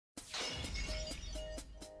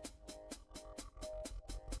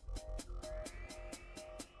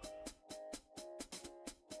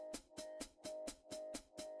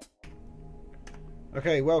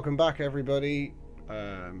Okay, welcome back everybody.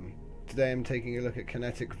 Today I'm taking a look at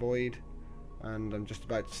Kinetic Void, and I'm just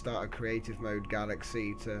about to start a creative mode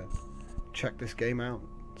galaxy to check this game out.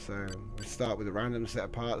 So we start with a random set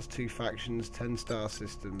of parts, 2 factions, 10 star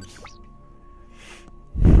systems.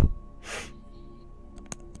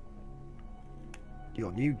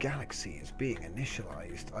 Your new galaxy is being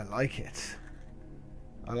initialized. I like it.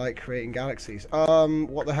 I like creating galaxies.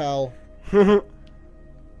 What the hell? What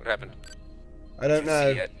happened? I don't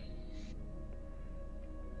know. See it?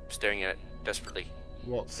 I'm staring at it desperately.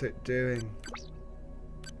 What's it doing?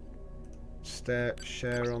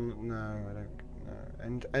 Share on. No, I don't. No.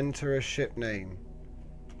 And enter a ship name.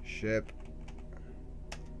 Ship.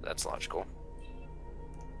 That's logical.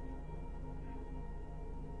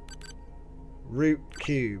 Root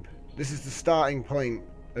cube. This is the starting point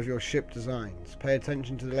of your ship designs. Pay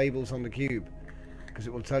attention to the labels on the cube, because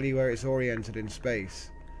it will tell you where it's oriented in space.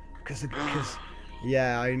 Because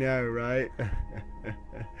yeah, I know, right?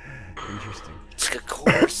 Interesting. It's like a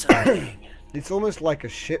core something. It's almost like a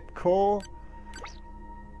ship core.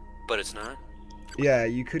 But it's not? Yeah,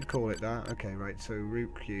 you could call it that. Okay, right, so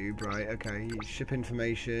root cube, right, okay. Ship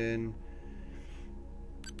information.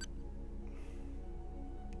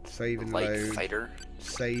 Save and Light load. fighter?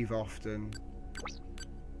 Save often.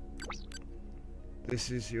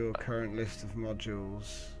 This is your current list of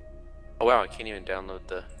modules. Oh wow, I can't even download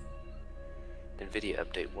the NVIDIA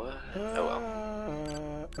update. What? Oh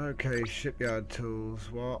well. Okay, shipyard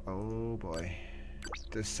tools. What? Oh boy.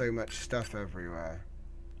 There's so much stuff everywhere.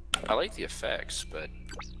 I like the effects, but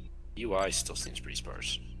UI still seems pretty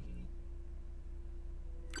sparse.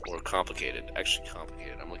 Or complicated. Actually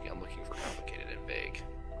complicated. I'm looking for complicated and vague.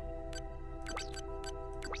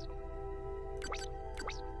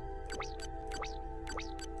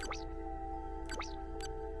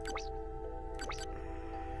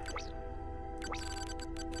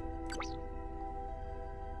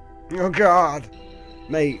 Oh god!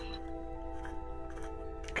 Mate.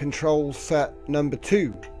 Control set number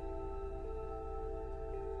 2.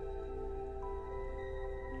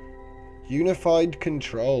 Unified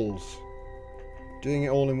controls. Doing it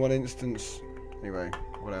all in one instance. Anyway,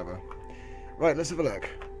 whatever. Right, let's have a look.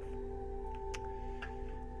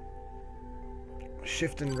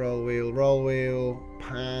 Shift and roll wheel,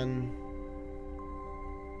 pan.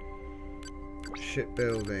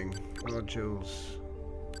 Shipbuilding, modules.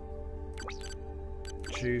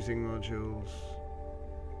 Choosing modules.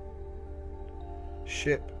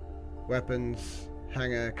 Ship, weapons,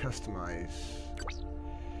 hangar, customize.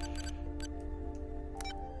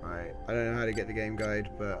 Right, I don't know how to get the game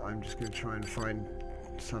guide, but I'm just going to try and find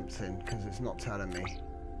something because it's not telling me.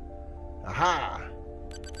 Aha!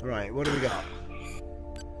 Right, what do we got?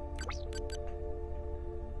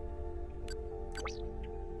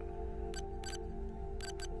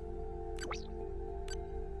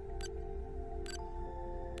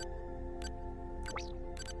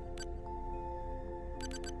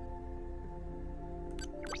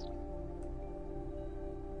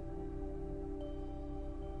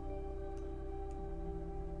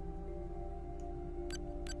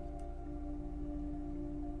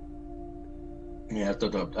 Yeah, I have to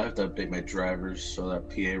update my drivers so that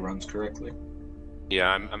PA runs correctly. Yeah,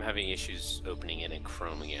 I'm having issues opening it in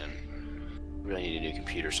Chrome again. Really need a new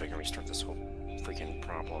computer so I can restart this whole freaking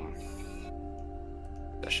problem.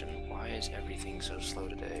 Session. Why is everything so slow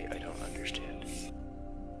today? I don't understand.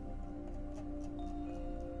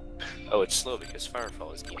 Oh, it's slow because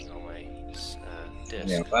Firefall is eating all my disk.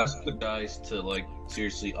 Yeah, ask the guys to like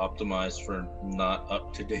seriously optimize for not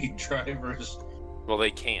up-to-date drivers. Well,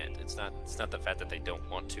 they can't. It's not the fact that they don't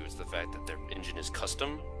want to. It's the fact that their engine is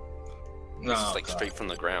custom. No, it's like straight from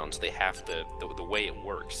the ground. So they have to. The way it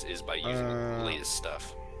works is by using the latest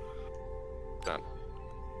stuff. Not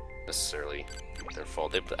necessarily their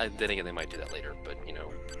fault. Then again, they might do that later. But you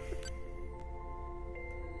know,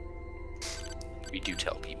 we do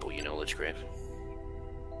tell people. You know, Lichgrave.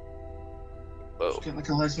 Whoa. Just get like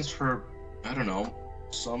a license for, I don't know,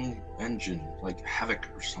 some engine like Havoc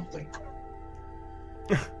or something.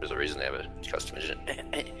 There's a reason they have a custom engine.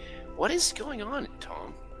 What is going on,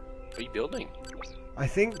 Tom? What are you building? I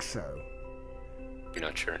think so. You're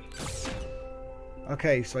not sure.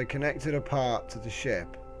 Okay, so I connected a part to the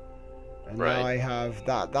ship. And now I have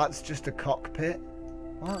that. That's just a cockpit.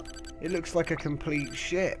 What? It looks like a complete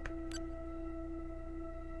ship.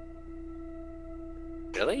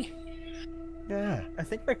 Really? Yeah. I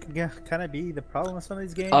think that can kind of be the problem with some of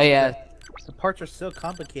these games. Oh yeah. The parts are so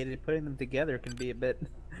complicated, putting them together can be a bit...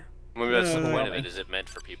 Maybe that's the point of it. Is it meant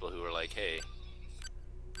for people who are like, hey,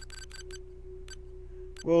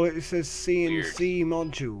 Well, it says CNC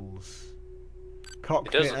modules.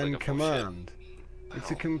 cockpit look like and a full ship. command.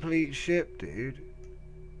 It's a complete ship, dude.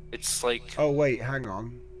 It's like... Oh wait, hang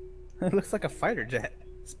on. It looks like a fighter jet.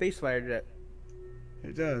 Space fighter jet.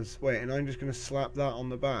 It does. Wait, and I'm just gonna slap that on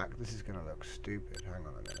the back. This is gonna look stupid. Hang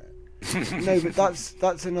on a minute. No, but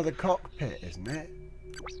that's another cockpit, isn't it?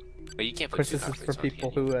 But you can't Of put course, two this is for cockpits on people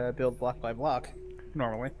here. who build block by block,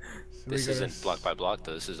 normally. So This we gotta isn't block by block,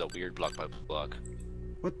 though. This is a weird block by block.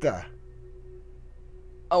 What the?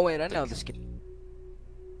 Oh wait, I know this game.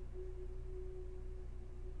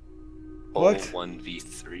 What?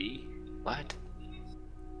 1v3? What?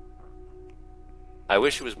 I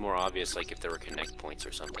wish it was more obvious, like if there were connect points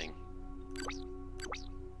or something.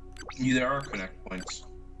 Yeah, there are connect points.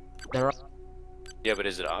 There are. Yeah, but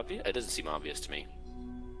is it obvious? It doesn't seem obvious to me.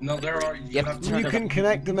 No, there are. You have to turn You it can up.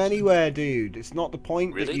 connect them anywhere, dude. It's not the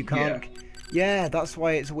point that Really? you can't. Yeah, that's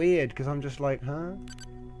why it's weird. Because I'm just like, huh?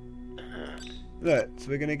 Look, so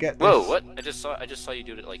we're gonna get this. Whoa, what? I just saw you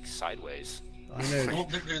do it like sideways. I know. Well,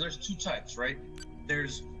 there's two types, right?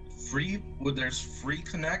 There's free. Well, there's free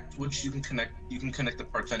connect, which you can connect the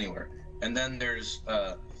parts anywhere, and then there's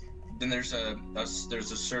another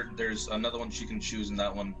one you can choose, and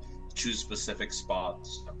that one choose specific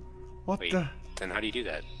spots. What Wait. the? Then how do you do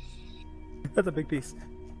that? That's a big piece.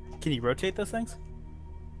 Can you rotate those things?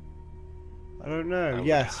 I don't know. I would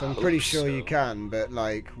Yes, I'm pretty hope sure you so. can, but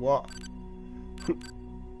like, what?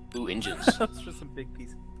 Ooh, engines. That's just some big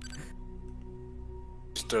piece.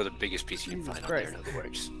 Just throw the biggest piece you can Jesus find on there, Christ. in other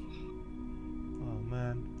words. Oh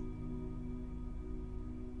man.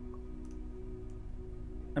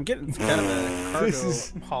 I'm getting kind of a cargo This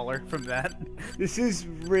is- hauler from that. This is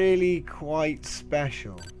really quite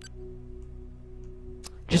special.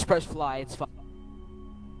 Just press fly. It's fine.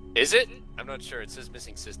 Is it? I'm not sure. It says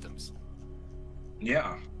missing systems.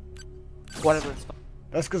 Yeah. Whatever. It's fine.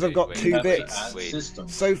 That's because I've Wait, got wait, two that's bits. Wait. System.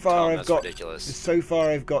 So far, Tom, I've that's got. ridiculous. So far,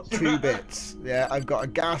 I've got 2 bits. Yeah, I've got a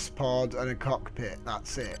gas pod and a cockpit.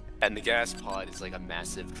 That's it. And the gas pod is like a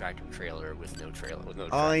massive tractor trailer with no trailer. With no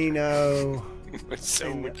I tractor. know. It's so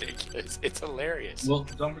I know. ridiculous. It's hilarious. Well,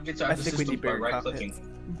 don't forget to I add the think we system need by bigger right-clicking.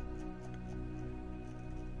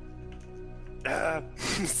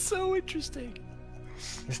 cockpits. So interesting.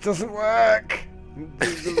 This doesn't work.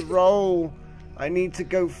 The roll. I need to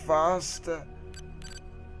go faster.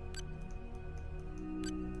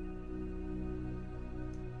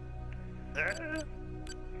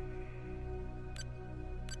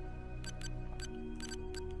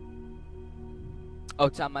 Oh,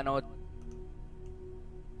 Tom, I know it.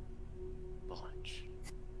 Launch.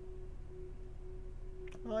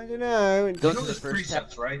 I don't know. You Those know are the there's first step.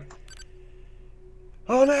 presets, right?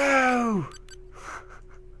 Oh no!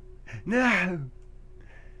 No!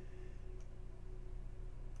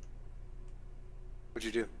 What'd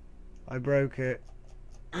you do? I broke it.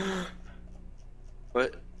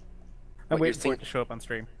 What? I'm What, waiting you're for think- it to show up on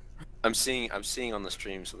stream. I'm seeing on the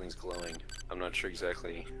stream something's glowing. I'm not sure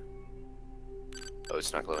exactly. Oh,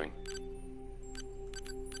 it's not glowing.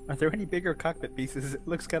 Are there any bigger cockpit pieces? It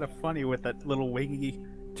looks kind of funny with that little wingy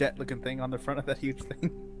jet-looking thing on the front of that huge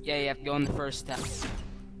thing. Yeah, you have to go in the first step.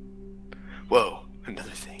 Whoa, another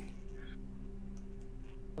thing.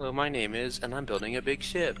 Hello, my name is, and I'm building a big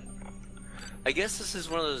ship. I guess this is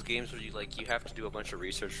one of those games where you have to do a bunch of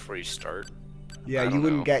research before you start. Yeah, I you don't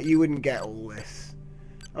wouldn't know. get all this.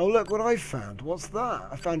 Oh look what I found. What's that?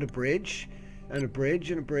 I found a bridge and a bridge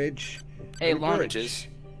and a bridge. Hey, and a launch. bridge. Bridges?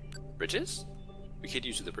 Bridges? We could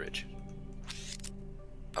use the bridge.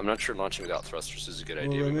 I'm not sure launching without thrusters is a good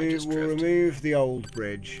idea. We might just We'll drift. remove the old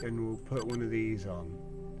bridge and we'll put one of these on.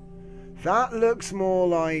 That looks more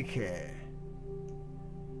like it.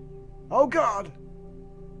 Oh god!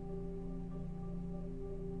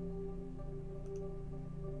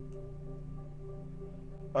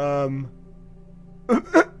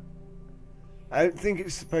 I don't think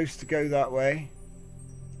it's supposed to go that way.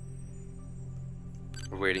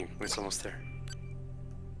 We're waiting. It's almost there.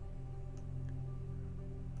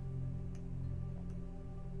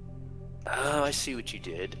 Oh, I see what you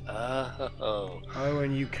did. Oh. Oh,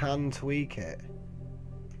 and you can tweak it.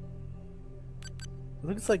 It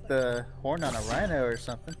looks like the horn on a rhino or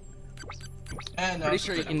something. And Pretty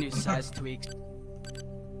sure you can do size tweaks.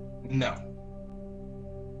 No.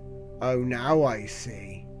 Oh, now I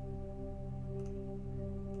see.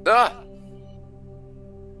 Ah!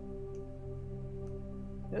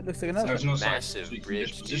 It looks like another There's one. no size Massive tweaking, bridge,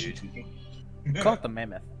 just position dude. tweaking. Call it the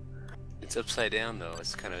mammoth. It's upside down though.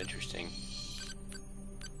 It's kind of interesting.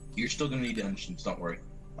 You're still gonna need engines, don't worry.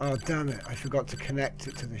 Oh, damn it. I forgot to connect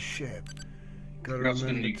it to the ship. Gotta You're also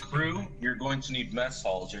gonna remember need to- crew, you're going to need mess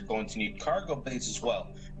halls, you're going to need cargo bays as well.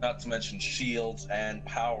 Not to mention shields and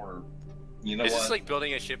power You know Is what? this like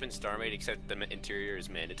building a ship in Starmade, except the interior is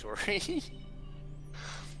mandatory?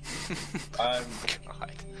 I'm...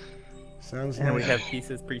 God. Sounds And we like have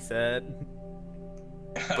pieces preset.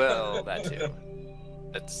 Well, that too.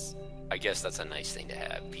 I guess that's a nice thing to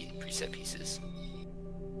have, preset pieces.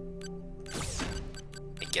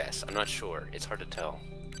 I guess. I'm not sure. It's hard to tell.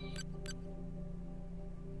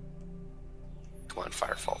 Come on,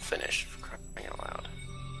 Firefall, finish. For crying out loud.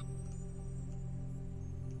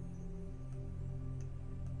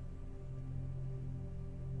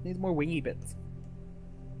 Needs more wingy bits.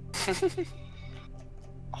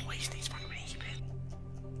 Always needs more wingy bit.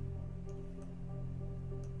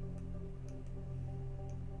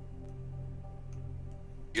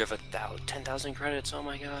 You have 10,000 credits. Oh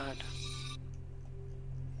my god.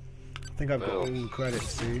 I think I've got Well. all the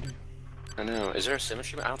credits, dude. I know. Is there a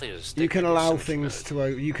symmetry? I don't think there's. You can allow things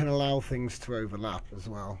things to overlap as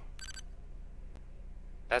well,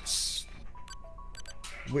 That's.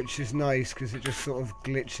 which is nice because it just sort of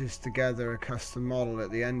glitches together a custom model at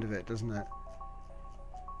the end of it, doesn't it?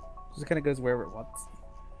 Just kind of goes wherever it wants.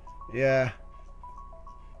 Yeah.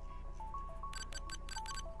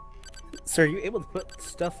 So are you able to put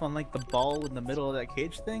stuff on like the ball in the middle of that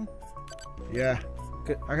cage thing? Yeah.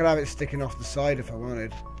 Good. I could have it sticking off the side if I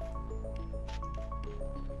wanted.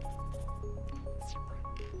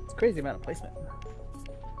 It's a crazy amount of placement.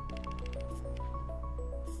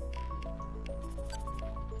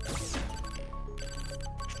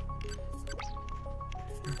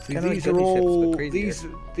 See, Kinda like these are gummy ships, but all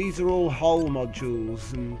crazier. these are all hull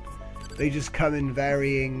modules, and they just come in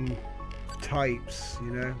varying types,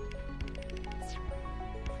 you know.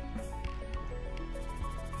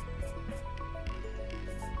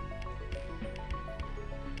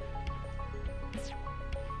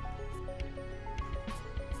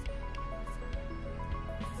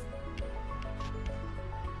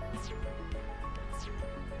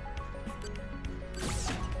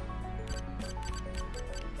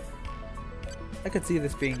 I could see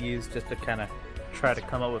this being used just to kind of try to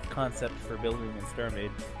come up with concepts for building in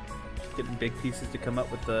Starmade. Getting big pieces to come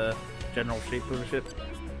up with the general shape of the ship.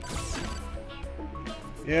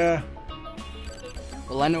 Yeah.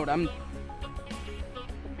 Well, I know what I'm.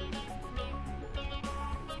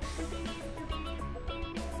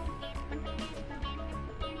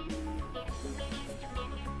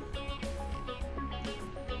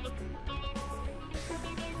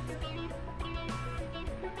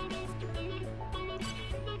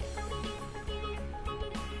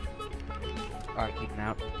 Alright, keeping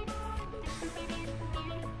out.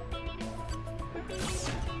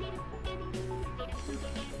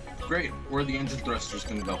 Great. Where are the engine thrusters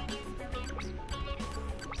gonna go?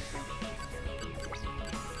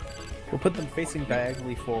 We'll put them facing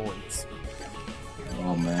diagonally forwards.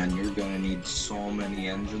 Oh man, you're gonna need so many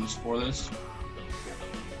engines for this.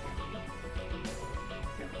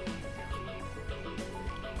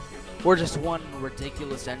 Or just one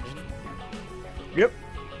ridiculous engine. Yep.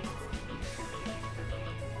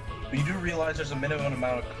 But you do realize there's a minimum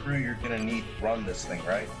amount of crew you're gonna need to run this thing,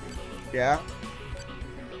 right? Yeah.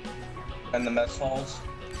 And the mess halls,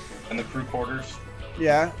 and the crew quarters,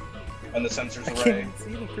 Yeah. and the sensors I array. can't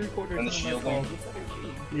see the crew quarters And the on my shielding. phone. What's that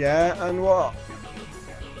mean? Yeah. And what?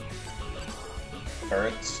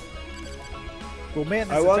 Turrets. Well, man,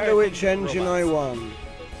 this I wonder entire which thing's engine I robots. want.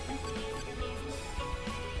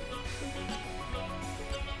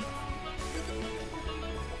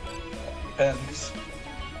 Depends.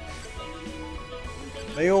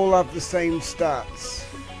 They all have the same stats.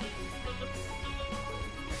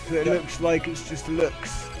 So it Yep. looks like it's just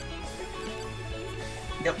looks.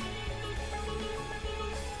 Yep.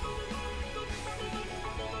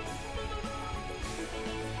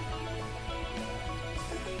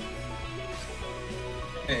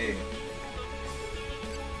 Hey,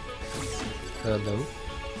 Hello.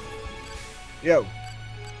 Yo,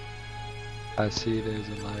 I see there's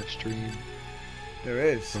a live stream there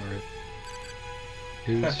is. for it.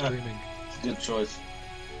 Who's streaming? good choice.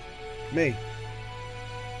 Me.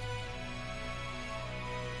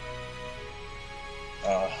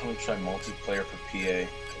 Let me try multiplayer for PA.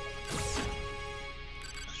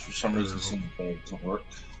 For some reason, single player doesn't work.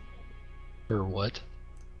 For what?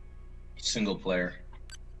 Single player.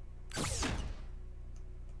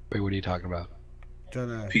 Wait, what are you talking about? Don't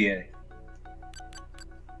know. PA.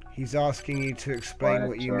 He's asking you to explain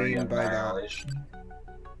what you mean by that. Annihilation.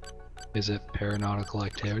 Is it paranautical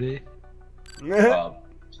activity?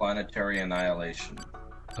 Planetary annihilation.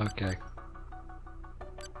 Okay.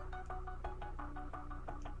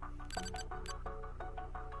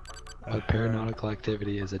 But paranautical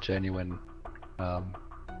activity is a genuine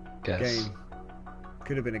guess. game.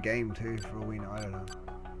 Could have been a game too, for all we know. I don't know.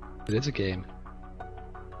 It is a game.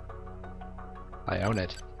 I own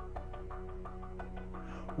it.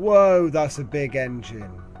 Whoa, that's a big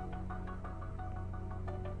engine.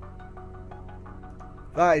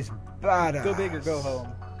 That is badass. Go big or go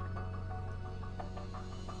home.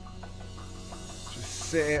 Just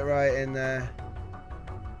sit it right in there.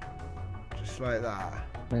 Just like that.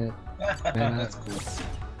 Man, That's cool.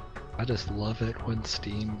 I just love it when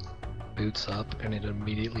Steam boots up and it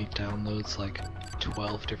immediately downloads like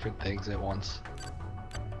 12 different things at once.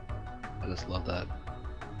 I just love that.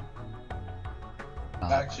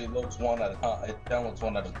 Actually, it loads one at a time. It downloads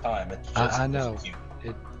one at a time. It's just, I know. it's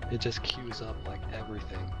cute. It just queues up like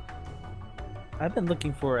everything. I've been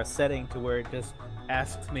looking for a setting to where it just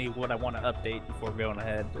asks me what I want to update before going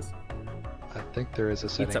ahead. Just I think there is a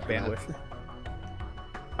setting eats up for that. bandwidth.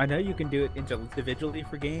 I know you can do it individually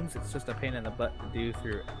for games. It's just a pain in the butt to do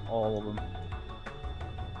through all of them.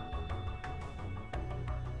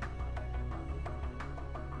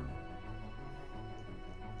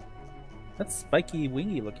 That spiky,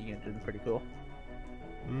 wingy looking engine, pretty cool.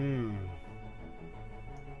 Mmm.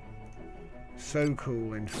 So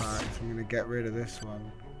cool, in fact. I'm going to get rid of this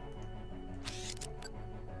one.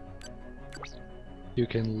 You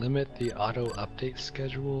can limit the auto update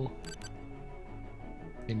schedule.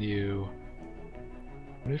 Can you?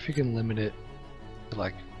 What if you can limit it to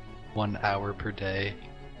like 1 hour per day,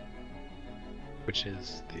 which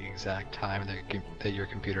is the exact time that your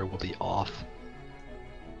computer will be off?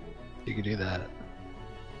 You can do that.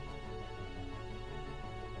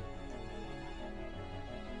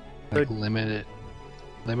 Like limit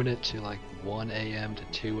it to like 1 a.m. to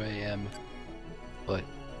 2 a.m. but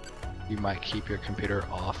you might keep your computer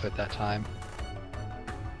off at that time.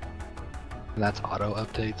 And that's auto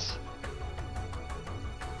updates.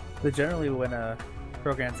 But generally, when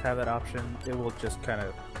programs have that option, it will just kind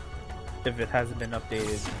of, if it hasn't been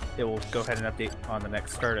updated, it will go ahead and update on the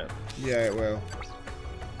next startup. Yeah, it will.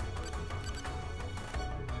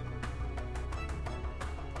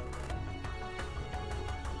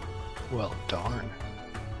 Well, darn.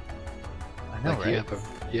 I know, Like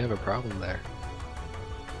right? you have a problem there.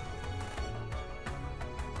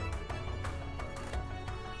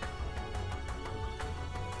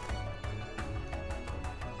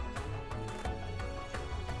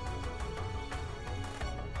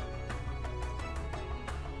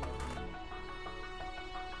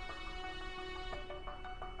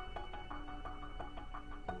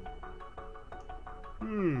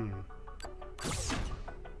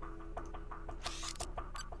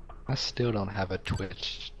 I still don't have a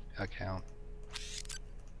Twitch account.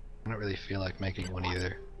 I don't really feel like making one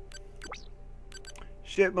either.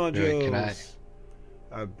 Ship modules. Can I?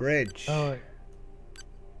 A bridge. Oh.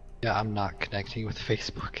 Yeah, I'm not connecting with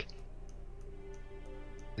Facebook.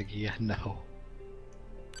 Like, yeah, no.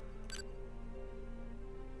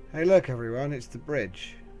 Hey, look, everyone, it's the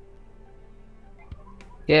bridge.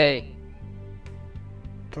 Yay.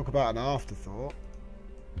 Talk about an afterthought.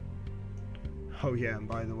 Oh yeah, and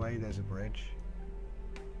by the way, there's a bridge.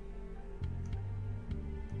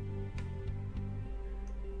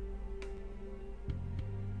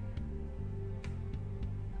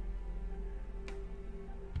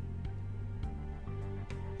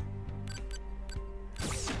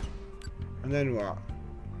 And then what?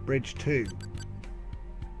 Bridge 2.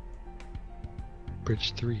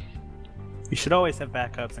 Bridge 3. You should always have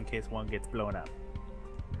backups in case one gets blown up.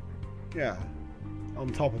 Yeah. On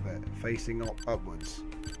top of it, facing upwards.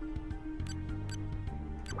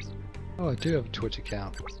 Oh, I do have a Twitch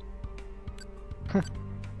account.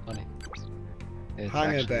 Funny. It's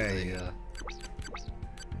Hangar actually Bay.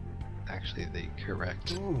 actually the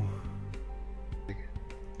correct. Ooh.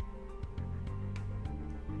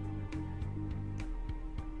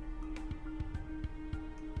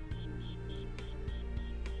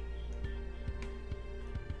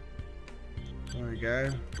 There we go.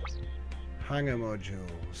 Hangar module.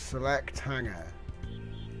 Select hangar.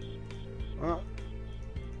 What?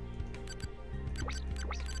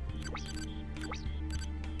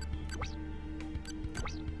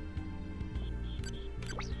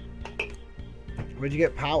 Where'd you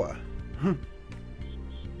get power?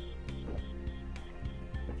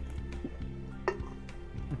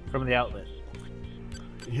 From the outlet.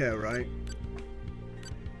 Yeah, right.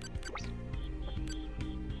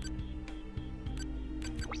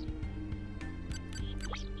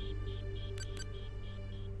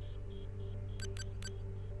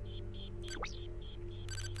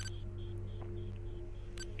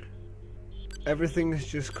 Everything's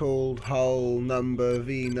just called hull number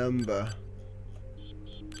v number.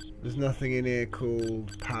 There's nothing in here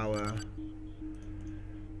called power.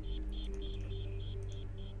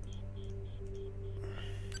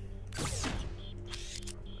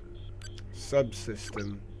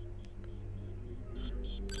 subsystem.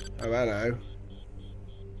 Oh, hello.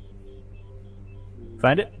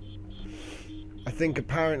 Find it? I think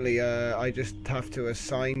apparently I just have to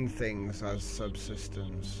assign things as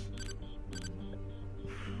subsystems.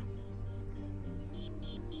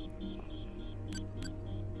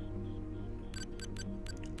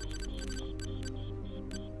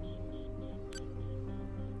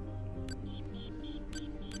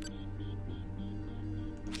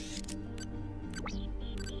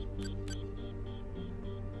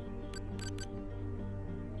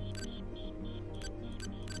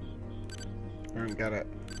 I don't get it.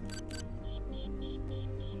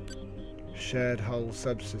 Shared hull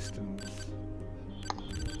subsystems.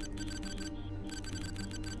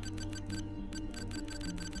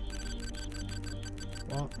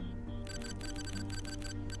 What?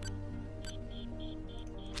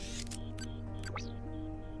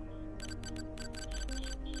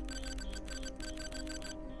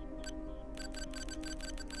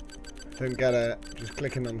 Don't get it. Just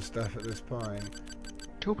clicking on stuff at this point.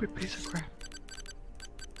 Stupid piece of crap.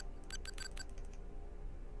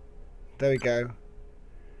 There we go.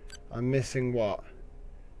 I'm missing what?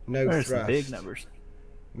 No There's thrust. some big numbers.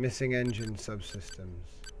 Missing engine subsystems.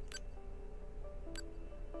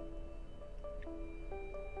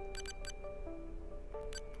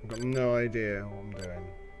 I've got no idea what I'm doing.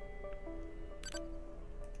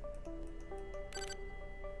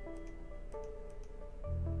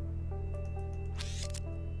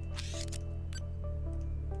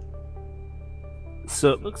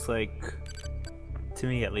 So it looks like, to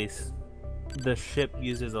me at least, the ship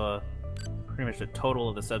uses pretty much a total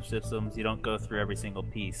of the subsystems. You don't go through every single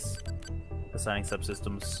piece assigning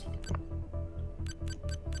subsystems,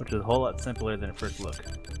 which is a whole lot simpler than it first looked.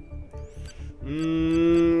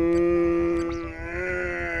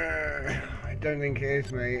 I don't think it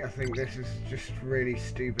is, mate. I think this is just really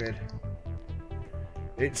stupid.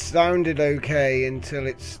 It sounded okay until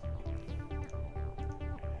it's...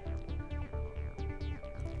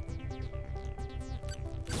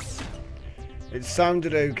 It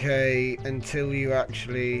sounded okay until you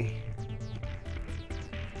actually...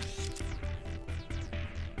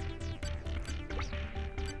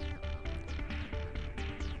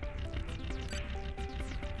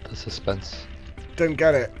 The suspense. Don't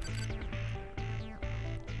get it.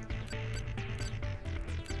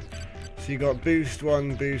 So you got boost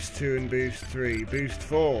 1, boost 2 and boost 3, boost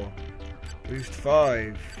 4, boost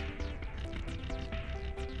 5.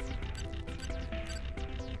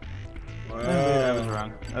 I was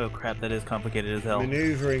wrong. Oh crap, that is complicated as hell.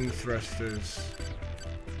 Maneuvering thrusters.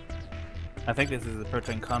 I think this is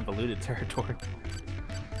approaching convoluted territory.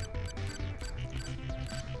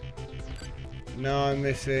 No, I'm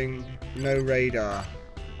missing no radar.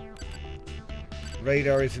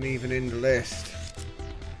 Radar isn't even in the list.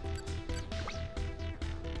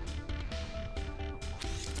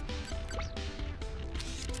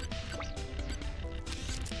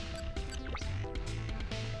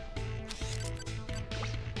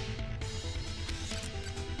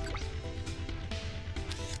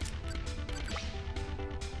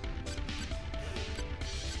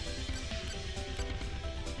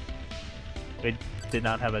 It did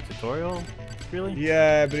not have a tutorial, really?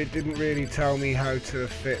 Yeah, but it didn't really tell me how to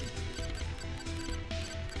fit.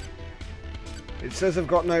 It says I've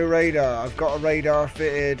got no radar. I've got a radar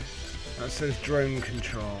fitted. That says drone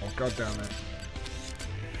control. God damn it.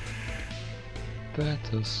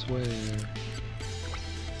 Better swear.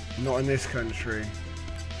 Not in this country.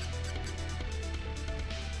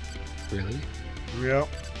 Really? Yep.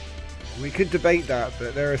 We could debate that,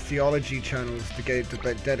 but there are theology channels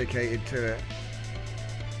dedicated to it.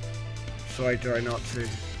 So I try not to.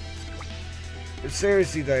 But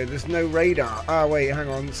seriously though, there's no radar. Ah wait, hang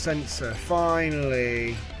on, sensor.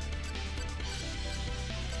 Finally.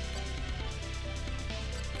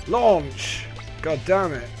 Launch! God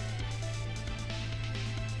damn it.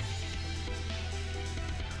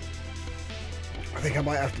 I think I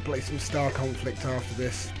might have to play some Star Conflict after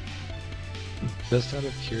this. Just out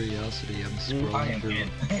of curiosity, I'm I scrolling am through. in.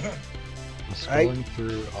 I'm scrolling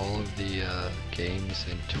through all of the games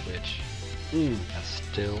in Twitch. I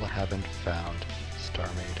still haven't found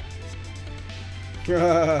Starmade.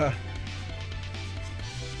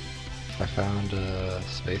 I found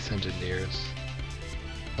Space Engineers.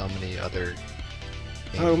 So many other.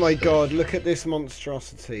 Oh my games that- god, look at this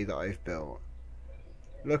monstrosity that I've built.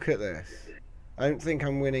 Look at this. I don't think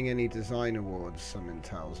I'm winning any design awards, something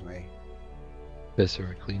tells me.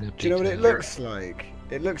 Viscera cleanup. Do you know what it detail, looks like?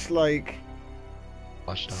 It looks like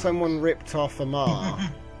Watch Dogs, someone ripped off a Mar.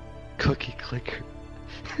 Cookie clicker.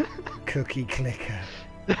 Cookie clicker.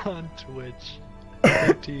 on Twitch.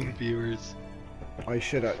 13 viewers. I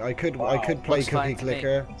should. I could Wow, play looks fine Cookie to me.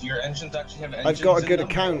 Clicker. Do your engines actually have engines I've got a in good them?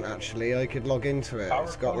 account actually. I could log into it. Power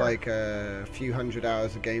It's got core? like a few hundred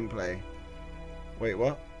hours of gameplay. Wait,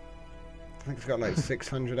 what? I think it's got like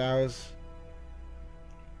 600 hours.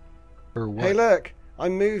 For what? Hey, look!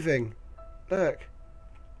 I'm moving. Look.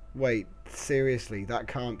 Wait, seriously, that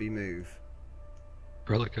can't be move.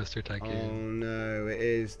 Roller Coaster Oh Tycoon. no, it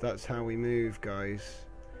is. That's how we move, guys.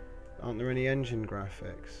 Aren't there any engine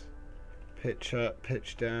graphics? Pitch up,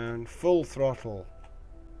 pitch down, full throttle.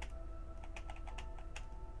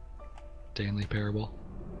 Stanley Parable.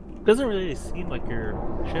 Doesn't really seem like your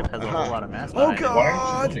ship has a Aha. whole lot of mass Oh behind it. Why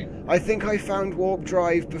aren't you god! moving? I think I found warp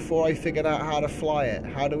drive before I figured out how to fly it.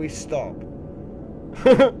 How do we stop?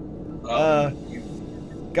 You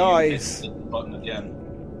Guys. hit the button again.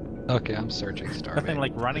 Okay, I'm searching Starmade. Nothing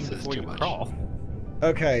like running This is before too you much. crawl.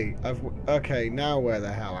 Okay, okay, now where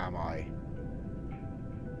the hell am I?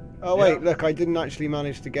 Oh wait, Yeah. look, I didn't actually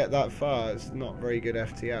manage to get that far. It's not very good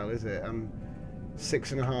FTL, is it?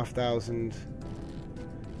 6,500.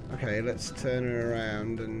 Okay, let's turn it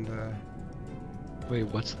around and Wait,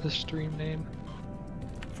 what's the stream name?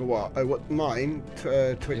 for what? Oh, what mine?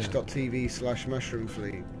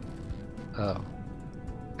 Twitch.tv/MushroomFleet. Oh.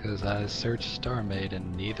 Because I searched Starmade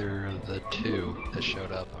and neither of the two that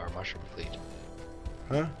showed up are MushroomFleet.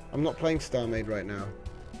 Huh? I'm not playing Starmade right now.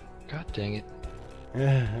 God dang it.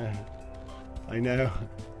 I know.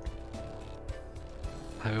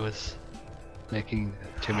 I was making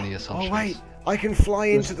too many assumptions. Oh wait, I can fly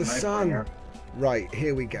into the Listen, sun. Right,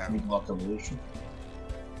 here we go. Block evolution.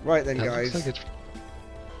 Right then, That guys. looks like it's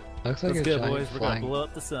looks like Let's a go, giant boys. We're flying, gonna blow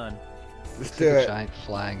up the sun. Let's looks do like a it. giant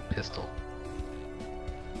flying pistol.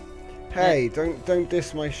 Hey, don't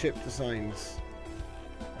diss my ship designs.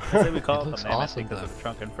 I say we call It it looks the mammoth awesome, because though. of the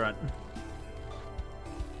trunk in front.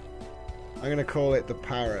 I'm gonna call it the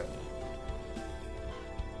parrot.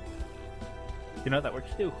 You know that works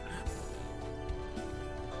too.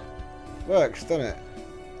 Works, doesn't it?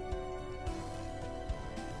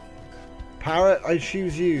 Parrot, I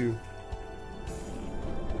choose you.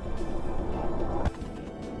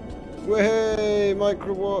 Way,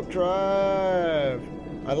 micro warp drive.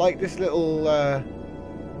 I like this little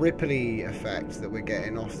ripply effect that we're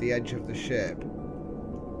getting off the edge of the ship.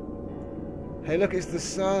 Hey, look, it's the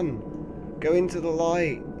sun. Go into the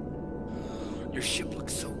light. Your ship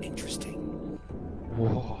looks so interesting.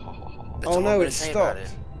 Whoa. That's Oh all I'm no, gonna it say about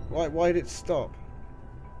stopped. Why did it stop?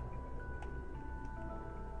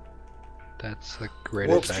 That's a great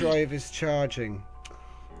Warp effect. drive is charging.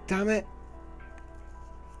 Damn it.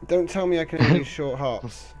 Don't tell me I can only use short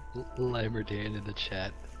hops. Lambertian in the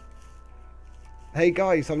chat. Hey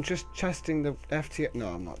guys, I'm just testing the FTL. No,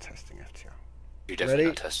 I'm not testing FTL. You're definitely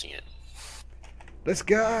Ready? not testing it. Let's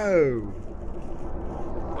go!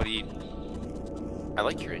 What do you? I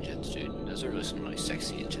like your engines, dude. Those are really some nice,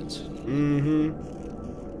 sexy engines.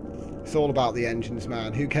 Mm-hmm. It's all about the engines,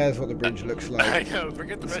 man. Who cares what the bridge looks I like? know.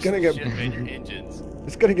 Forget the It's rest gonna of the get- ship and your engines.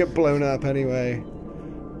 It's gonna get blown up anyway.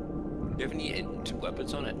 Do you have any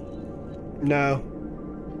weapons on it? No,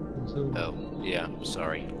 Oh, yeah.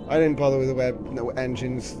 Sorry. I didn't bother with the no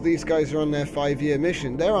engines. These guys are on their 5-year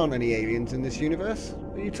mission. There aren't any aliens in this universe.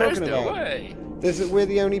 What are you talking There's no about? way. We're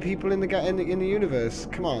the only people in the universe.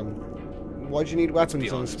 Come on. Why do you need weapons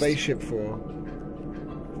on a honest. spaceship for?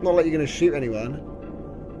 Not like you're gonna shoot anyone.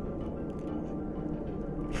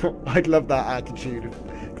 I'd love that attitude.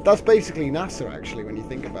 That's basically NASA, actually, when you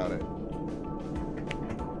think about it.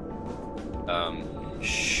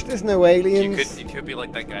 Shh, there's no aliens. You could be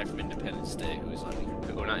like that guy from Independence Day who was like,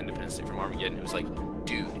 or not Independence Day, from Armageddon, who was like,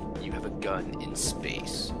 dude, you have a gun in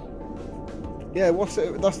space. Yeah, what's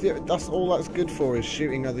it? That's all that's good for is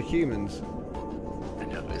shooting other humans. I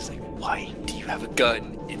know, it's like, why do you have a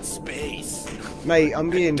gun in space? Mate, I'm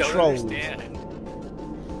being Don't trolled. understand.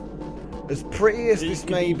 As pretty as this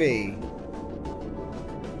may be,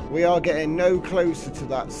 we are getting no closer to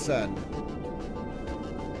that sun.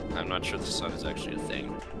 I'm not sure the sun is actually a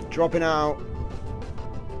thing. Dropping out.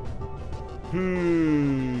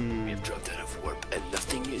 We have dropped out of warp and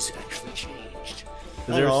nothing is actually changed.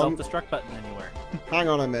 Is there a Hang on. self-destruct button anywhere? Hang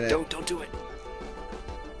on a minute. Don't do it.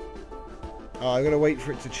 Oh, I'm gonna wait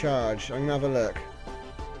for it to charge. I'm gonna have a look.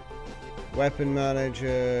 Weapon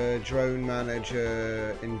manager, drone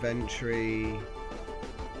manager, inventory,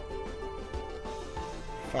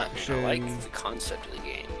 faction. I like the concept of the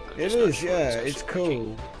game. I'm It just not is, sure yeah, it's it's actually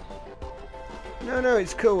working. cool. No,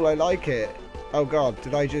 it's cool. I like it. Oh God,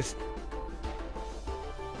 did I just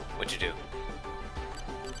What'd you do?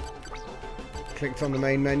 clicked on the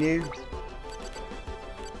main menu?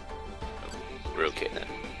 Really? Okay then.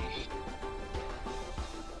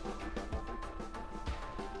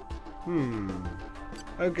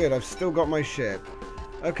 Oh good, I've still got my ship.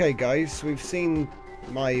 Okay guys, we've seen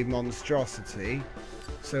my monstrosity.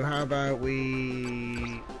 So how about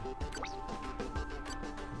we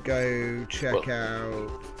go check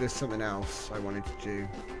out... There's something else I wanted to do.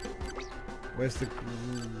 Where's the...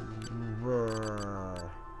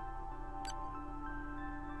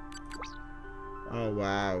 Oh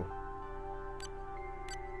wow.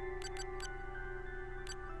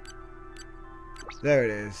 There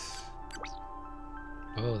it is.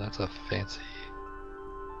 Oh, that's a fancy,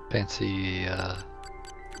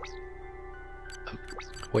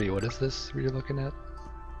 what is this you're looking at?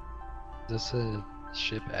 Is this a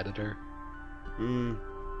ship editor?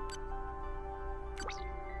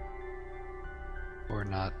 Or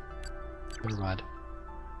not? Never mind.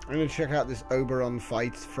 I'm gonna check out this Oberon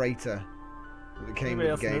freighter that came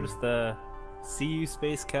Anybody with else the game. notice the CU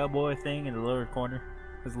Space Cowboy thing in the lower corner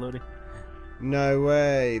is loading? No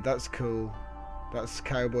way, that's cool. That's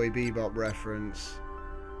Cowboy Bebop reference.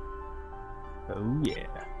 Oh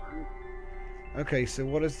yeah. Okay, so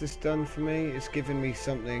what has this done for me? It's given me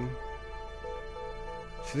something.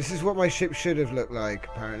 So this is what my ship should have looked like,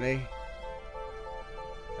 apparently.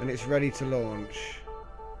 And it's ready to launch.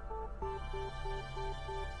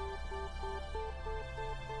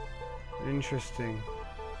 Interesting.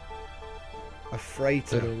 A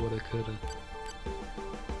freighter. Coulda, woulda, coulda.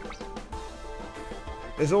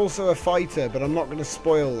 There's also a fighter, but I'm not going to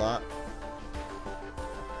spoil that.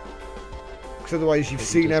 Because otherwise you've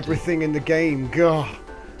seen everything in the game. Gah.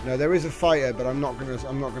 No, there is a fighter, but I'm not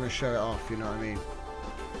gonna show it off. You know what I mean?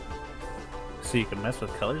 So you can mess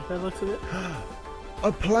with colors by the looks of it?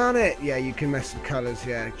 A planet. Yeah, you can mess with colors.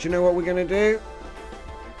 Yeah. Do you know what we're gonna do?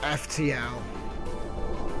 FTL.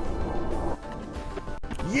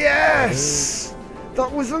 Yes! That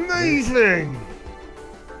was amazing!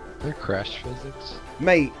 They're crash physics.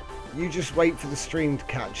 Mate, you just wait for the stream to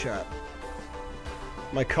catch up.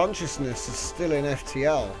 My consciousness is still in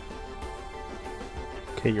FTL.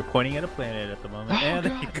 Okay, you're pointing at a planet at the moment. Oh, and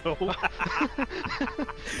there you go.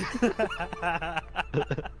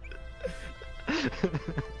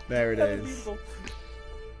 There it is.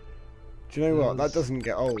 Do you know what? That doesn't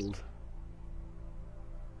get old.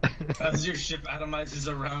 As your ship atomizes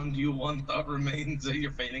around you, one thought remains of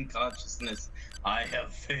your fading consciousness. I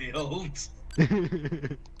have failed.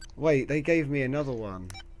 Wait, they gave me another one.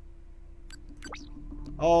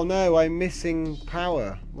 Oh no, I'm missing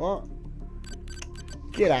power. What?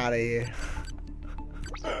 Get out of here.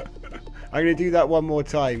 I'm going to do that one more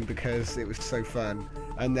time because it was so fun.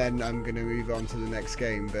 And then I'm going to move on to the next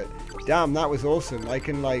game. But damn, that was awesome. I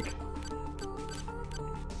can like...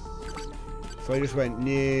 So I just went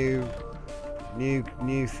new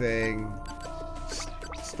thing.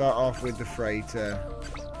 Start off with the freighter.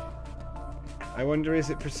 I wonder,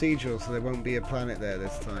 is it procedural so there won't be a planet there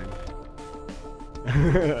this time?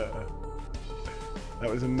 That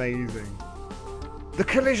was amazing. The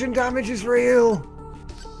collision damage is real!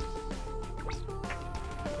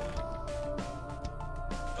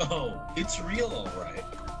 Oh, it's real, alright.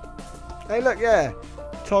 Hey look, yeah.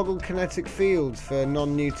 Toggle kinetic fields for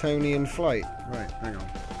non-Newtonian flight. Right, hang on.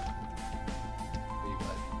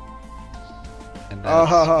 And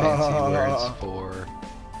that's fancy words for...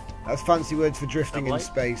 That's fancy words for drifting in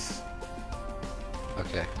space.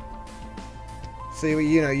 Okay. So,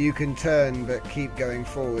 you know, you can turn but keep going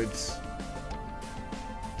forwards.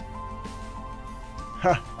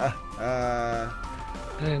 Ha ha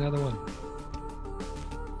ha. Hey, another one.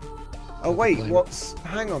 Oh wait, what's...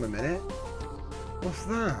 Hang on a minute. What's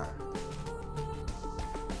that?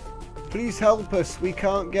 Please help us, we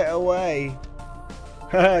can't get away.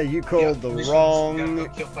 Haha, you called the wrong...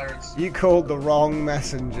 You called the wrong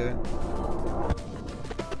messenger.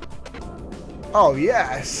 Oh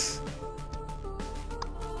yes!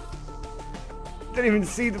 Didn't even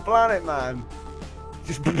see the planet, man.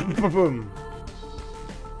 Just boom, boom, boom, boom.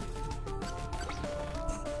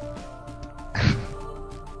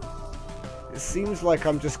 It seems like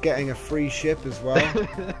I'm just getting a free ship as well.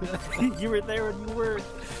 You were there and you were.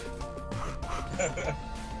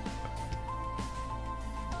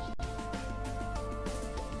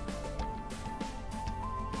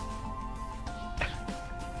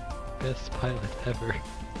 Best pilot ever.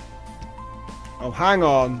 Oh, hang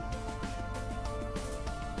on.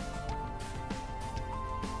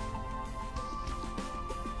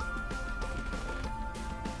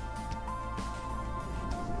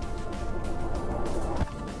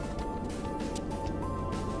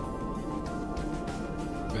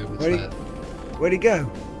 Wait, what's that? Where'd he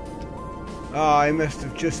go? Oh, I must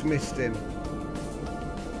have just missed him.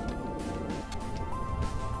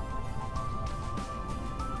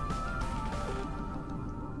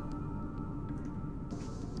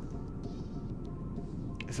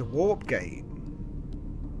 a warp gate.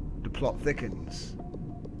 The plot thickens.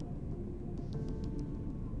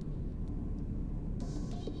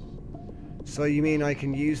 So you mean I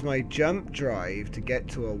can use my jump drive to get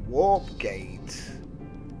to a warp gate?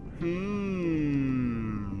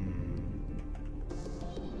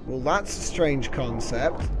 Well, that's a strange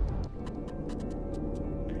concept.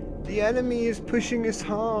 The enemy is pushing us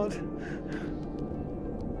hard.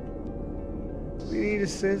 We need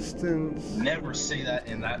assistance. Never say that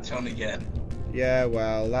in that tone again. Yeah,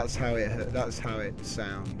 well, that's how it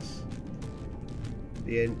sounds.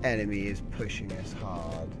 The enemy is pushing us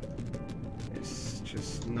hard. It's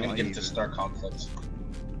just I'm not gonna get even. to start conflicts.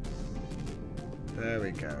 There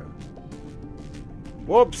we go.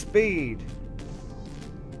 Warp speed!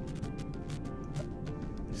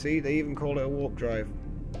 See, they even call it a warp drive.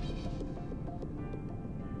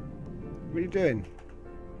 What are you doing?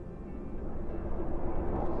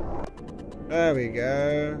 There we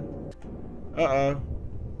go. Uh-oh.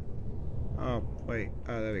 Oh, wait.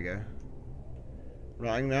 Oh, there we go.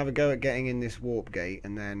 Right, I'm gonna have a go at getting in this warp gate,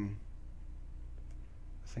 and then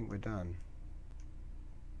I think we're done.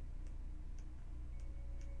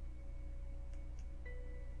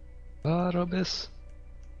 Robus.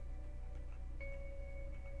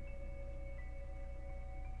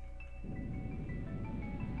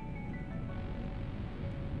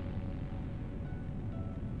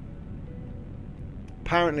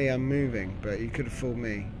 Apparently I'm moving, but you could have fooled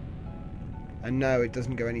me. And no, it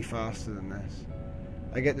doesn't go any faster than this.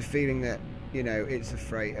 I get the feeling that, you know, it's a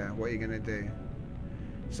freighter. What are you going to do?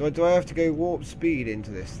 So do I have to go warp speed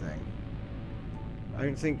into this thing? I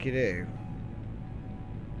don't think you do.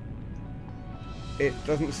 It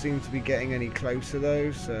doesn't seem to be getting any closer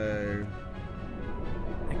though, so...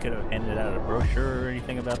 I could have handed out a brochure or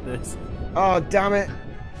anything about this. Oh, damn it!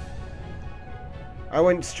 I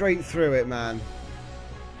went straight through it, man.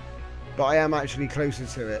 But I am actually closer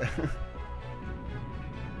to it.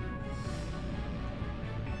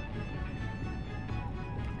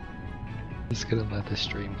 Just gonna let the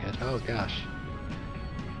stream get. Oh gosh.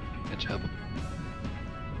 Good job.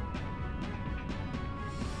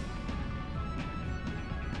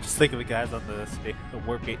 Just think of the guys on the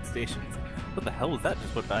warp gate stations. What the hell was that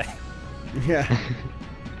just went by? Yeah.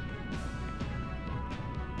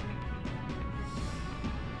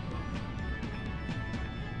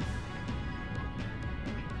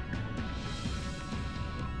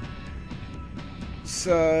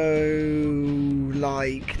 So,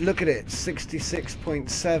 like, look at it,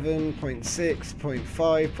 66.7, 0.6,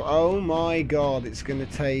 0.5, oh my god, it's going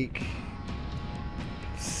to take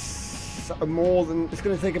it's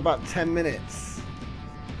going to take about 10 minutes.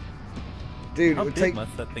 Dude, How it would big take,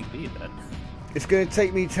 must that thing be then? it's going to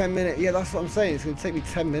take me 10 minutes, yeah, that's what I'm saying, it's going to take me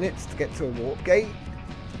 10 minutes to get to a warp gate.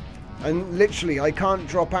 And literally, I can't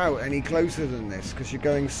drop out any closer than this because you're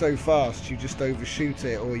going so fast, you just overshoot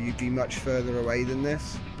it, or you'd be much further away than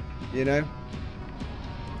this, you know?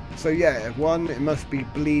 So yeah, one, it must be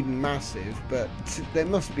bleeding massive, but there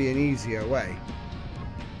must be an easier way.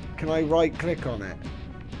 Can I right click on it?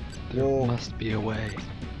 There Warp. must be a way.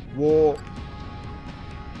 Warp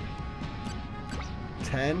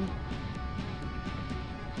 10?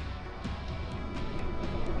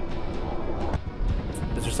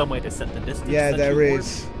 Is there some way to set the distance? Yeah, that there you warp?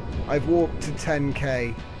 is. I've warped to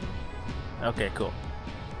 10k, Okay, cool.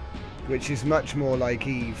 which is much more like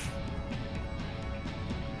Eve.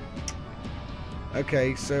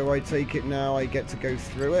 Okay, so I take it now I get to go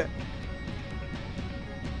through it.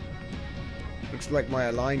 Looks like my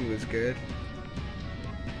align was good.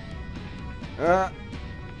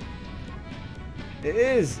 It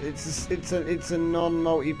is. It's a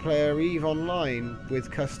non-multiplayer Eve Online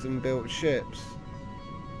with custom-built ships,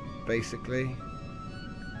 basically.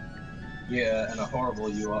 Yeah, and a horrible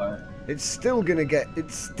UI. It's still gonna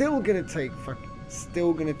take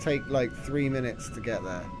like 3 minutes to get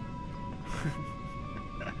there.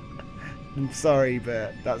 I'm sorry,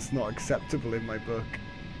 but that's not acceptable in my book.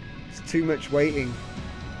 It's too much waiting.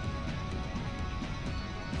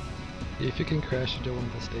 If you can crash into one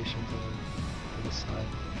of the stations on the side,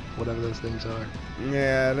 whatever those things are.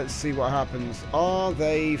 Yeah, let's see what happens. Are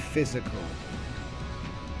they physical?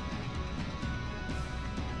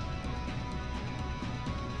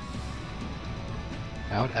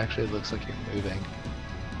 Now it actually looks like you're moving.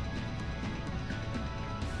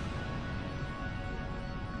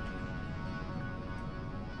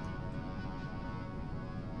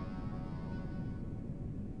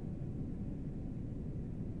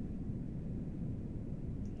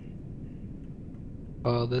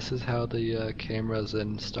 Oh, this is how the cameras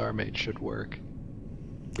in Starmade should work.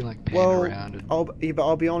 can like pan Well, around and but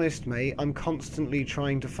I'll be honest, mate. I'm constantly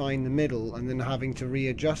trying to find the middle and then having to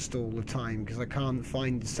readjust all the time because I can't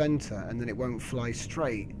find the center, and then it won't fly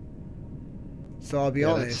straight. So I'll be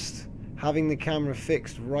Yeah, honest, having the camera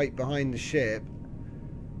fixed right behind the ship.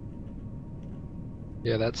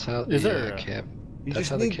 yeah, that's how Is the there You that's just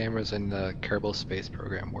how the need, cameras in the Kerbal Space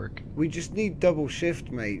Program work. we just need double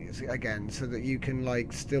shift, mate, again, so that you can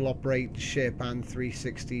like still operate the ship and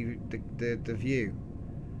 360 the view.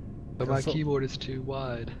 But my That's all- keyboard is too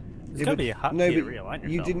wide. It's Yeah, gotta but- be a hotkey no, to but realign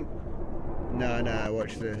yourself. you didn't. No,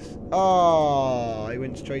 watch this. Oh, I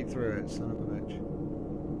went straight through it, son of a bitch.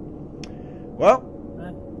 Well,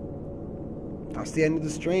 that's the end of the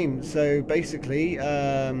stream. So basically,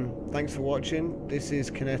 thanks for watching. This is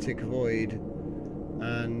Kinetic Void,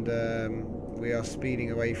 and we are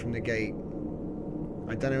speeding away from the gate.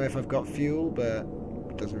 I don't know if I've got fuel, but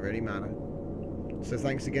it doesn't really matter. So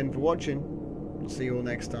thanks again for watching. We'll see you all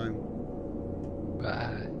next time.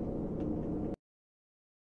 Bye.